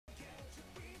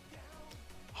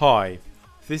Hi,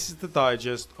 this is the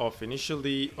digest of Initial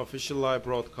D official live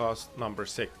broadcast number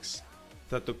 6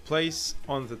 that took place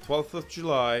on the 12th of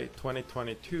July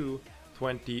 2022,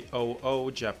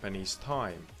 20:00 Japanese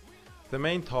time. The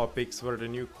main topics were the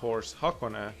new course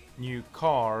Hakone, new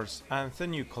cars and the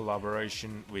new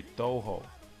collaboration with Touhou.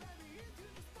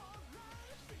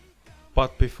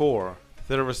 But before,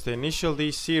 there was the Initial D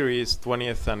series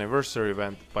 20th anniversary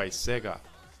event by Sega.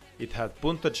 It had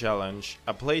Punta Challenge,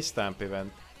 a Playstamp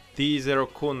event,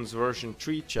 D0 Kun's version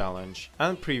 3 challenge,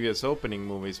 and previous opening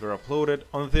movies were uploaded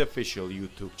on the official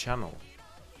YouTube channel.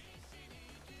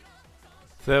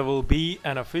 There will be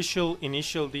an official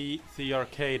Initial D The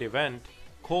Arcade event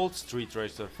called Street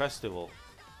Racer Festival.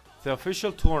 The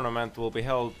official tournament will be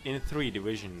held in 3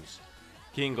 divisions.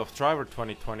 King of Driver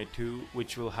 2022,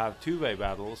 which will have 2-way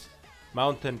battles,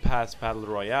 Mountain Pass Battle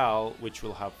Royale, which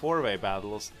will have 4-way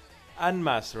battles, and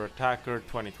Master Attacker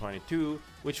 2022,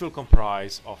 which will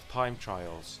comprise of time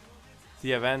trials.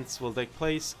 The events will take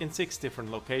place in 6 different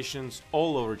locations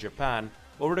all over Japan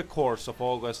over the course of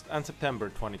August and September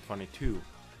 2022.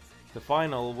 The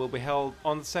final will be held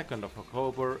on the 2nd of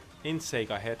October in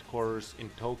Sega headquarters in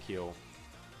Tokyo.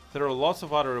 There are lots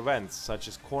of other events such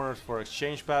as corners for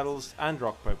exchange battles and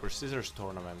rock paper scissors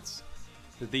tournaments.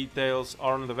 The details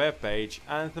are on the webpage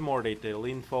and the more detailed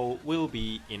info will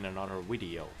be in another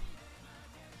video.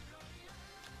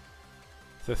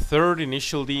 The third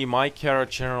Initial D My Cara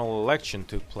general election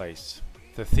took place.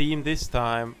 The theme this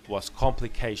time was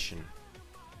complication.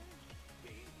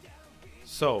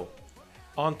 So,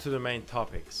 on to the main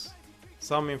topics.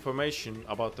 Some information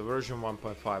about the version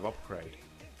 1.5 upgrade.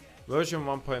 Version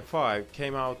 1.5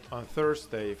 came out on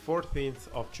Thursday, 14th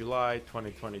of July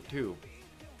 2022.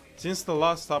 Since the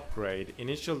last upgrade,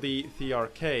 Initial D The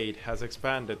Arcade has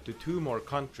expanded to 2 more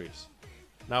countries.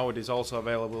 Now it is also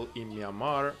available in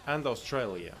Myanmar and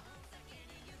Australia.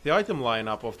 The item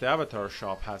lineup of the Avatar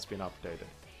shop has been updated.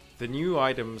 The new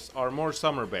items are more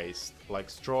summer based,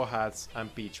 like straw hats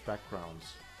and beach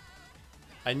backgrounds.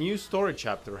 A new story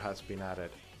chapter has been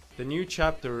added. The new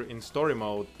chapter in story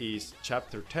mode is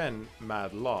Chapter 10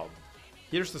 Mad Love.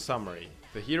 Here's the summary.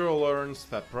 The hero learns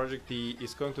that Project D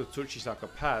is going to Tsuchisaka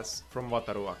Pass from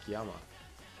Wataru Akiyama.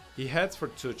 He heads for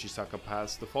Tsuchisaka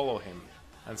Pass to follow him,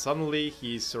 and suddenly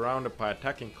he is surrounded by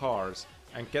attacking cars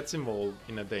and gets involved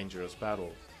in a dangerous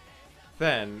battle.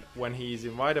 Then, when he is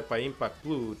invited by Impact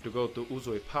Blue to go to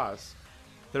Uzui Pass,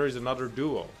 there is another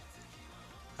duo.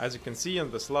 As you can see on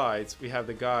the slides, we have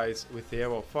the guys with the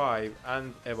Evo 5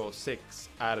 and Evo 6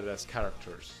 added as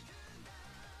characters.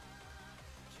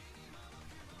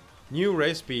 New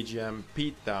race BGM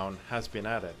Beatdown has been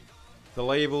added. The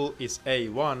label is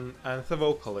A1 and the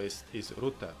vocalist is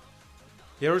Rute.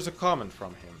 Here is a comment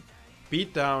from him.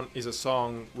 Beatdown is a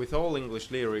song with all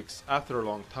English lyrics after a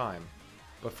long time,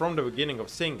 but from the beginning of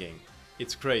singing,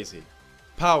 it's crazy.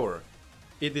 Power!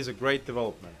 It is a great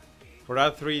development. For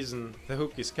that reason, the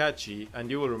hook is catchy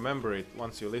and you will remember it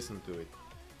once you listen to it.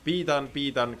 Be done,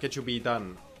 get you be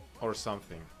done, or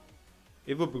something.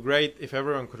 It would be great if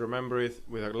everyone could remember it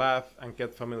with a laugh and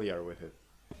get familiar with it.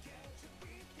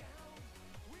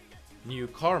 New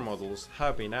car models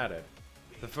have been added.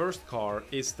 The first car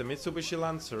is the Mitsubishi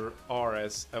Lancer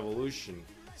RS Evolution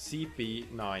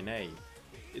CP9A.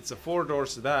 It's a 4-door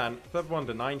sedan that won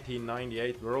the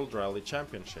 1998 World Rally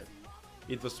Championship.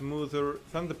 It was smoother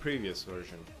than the previous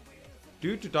version.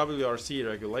 Due to WRC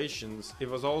regulations, it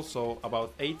was also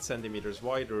about 8 cm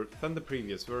wider than the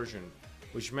previous version,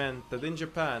 which meant that in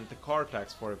Japan the car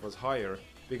tax for it was higher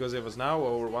because it was now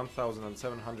over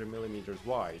 1700 mm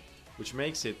wide, which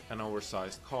makes it an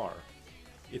oversized car.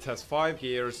 It has 5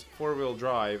 gears, 4-wheel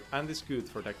drive and is good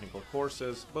for technical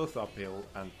courses, both uphill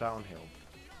and downhill.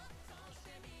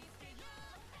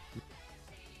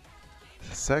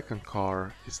 The second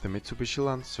car is the Mitsubishi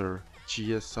Lancer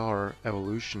GSR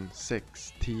Evolution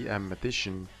 6 TM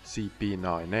Edition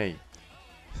CP9A.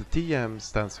 The TM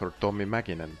stands for Tommi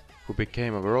Mäkinen, who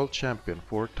became a world champion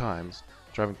 4 times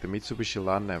driving the Mitsubishi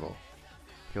Lan Evo.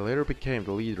 He later became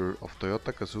the leader of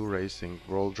Toyota Gazoo Racing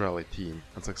World Rally team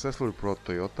and successfully brought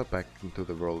Toyota back into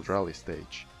the World Rally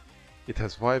stage. It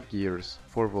has 5 gears,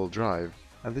 4-wheel drive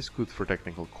and is good for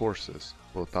technical courses,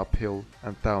 both uphill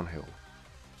and downhill.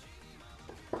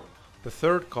 The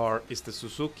third car is the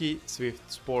Suzuki Swift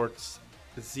Sports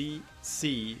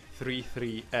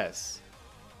ZC33S.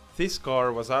 This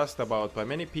car was asked about by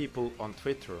many people on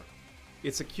Twitter.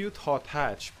 It's a cute hot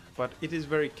hatch, but it is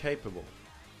very capable.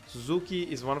 Suzuki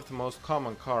is one of the most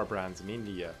common car brands in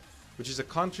India, which is a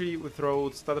country with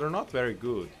roads that are not very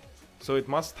good, so it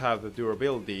must have the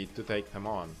durability to take them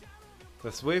on.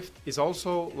 The Swift is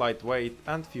also lightweight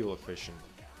and fuel efficient.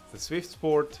 The Swift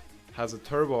Sport has a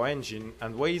turbo engine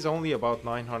and weighs only about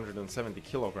 970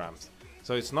 kilograms,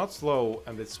 so it's not slow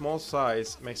and its small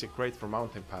size makes it great for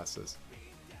mountain passes.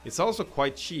 It's also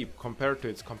quite cheap compared to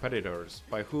its competitors,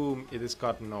 by whom it is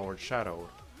gotten overshadowed.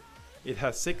 It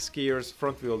has 6 gears,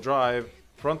 front-wheel drive,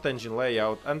 front engine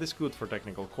layout and is good for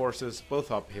technical courses,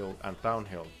 both uphill and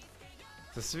downhill.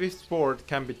 The Swift Sport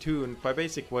can be tuned by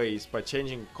basic ways by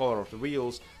changing the color of the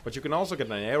wheels, but you can also get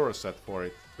an aero set for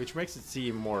it, which makes it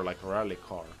seem more like a rally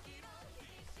car.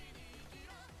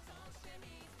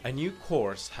 A new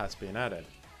course has been added.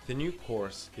 The new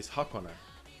course is Hakone.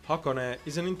 Hakone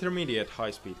is an intermediate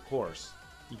high-speed course.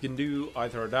 You can do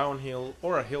either a downhill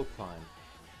or a hill climb.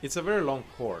 It's a very long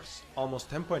course, almost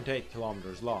 10.8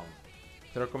 kilometers long.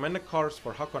 The recommended cars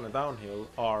for Hakone downhill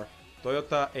are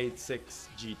Toyota 86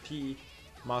 GT,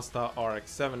 Mazda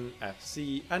RX-7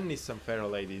 FC and Nissan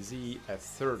Fairlady Z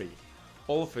S30,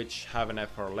 all of which have an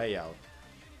FR layout.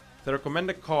 The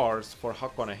recommended cars for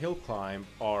Hakone hill climb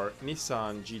are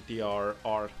Nissan GT-R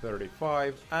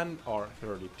R35 and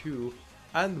R32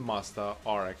 and Mazda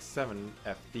RX-7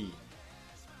 FD.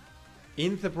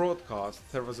 In the broadcast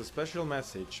there was a special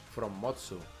message from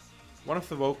Motsu, one of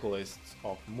the vocalists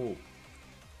of Move.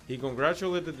 He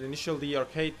congratulated Initial D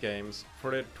arcade games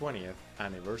for their 20th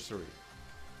anniversary.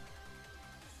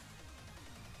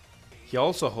 He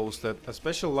also hosted a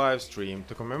special live stream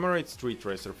to commemorate Street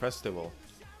Racer Festival.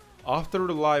 After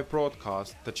the live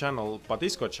broadcast, the channel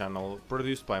Batisco channel,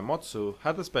 produced by Motsu,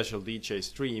 had a special DJ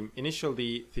stream Initial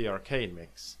D The Arcade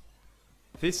Mix.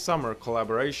 This summer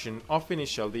collaboration of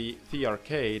Initial D The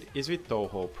Arcade is with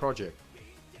Touhou Project.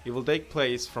 It will take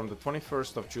place from the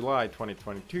 21st of July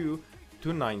 2022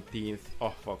 to 19th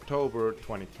of October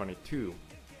 2022.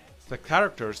 The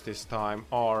characters this time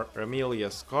are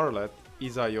Remilia Scarlet,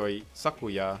 Izayoi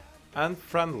Sakuya and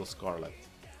Frandl Scarlet.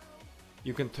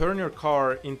 You can turn your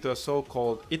car into a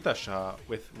so-called Itasha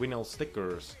with vinyl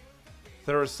stickers.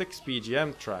 There are 6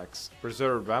 BGM tracks: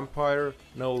 Reserved Vampire,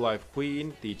 No Life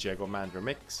Queen, DJ Commander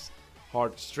Mix,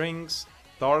 Hard Strings,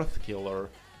 Darth Killer,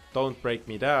 Don't Break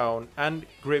Me Down and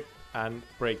Grip and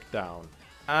Breakdown,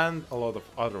 and a lot of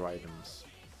other items.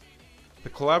 The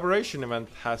collaboration event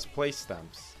has place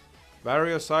stamps.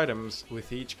 Various items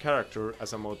with each character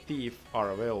as a motif are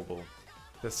available.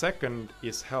 The second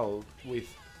is held with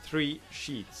 3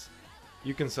 sheets.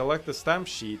 You can select the stamp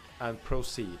sheet and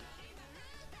proceed.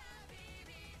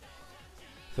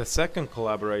 The second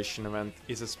collaboration event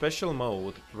is a special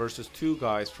mode versus 2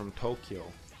 guys from Tokyo.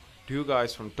 2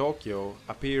 guys from Tokyo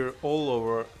appear all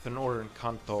over the northern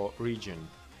Kanto region.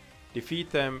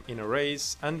 Defeat them in a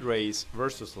race and race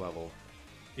versus level.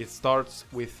 It starts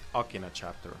with Akina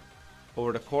chapter.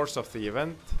 Over the course of the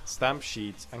event, stamp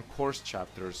sheets and course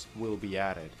chapters will be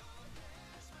added.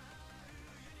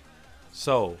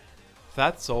 So,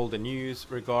 that's all the news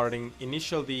regarding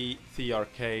Initial D The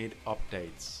Arcade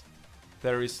updates.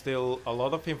 There is still a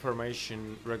lot of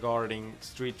information regarding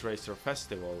Street Racer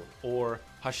Festival, or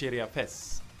Hashiria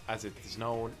Fest as it is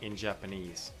known in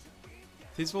Japanese.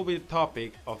 This will be the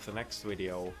topic of the next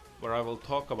video, where I will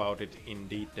talk about it in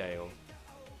detail.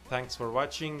 Thanks for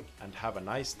watching and have a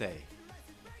nice day.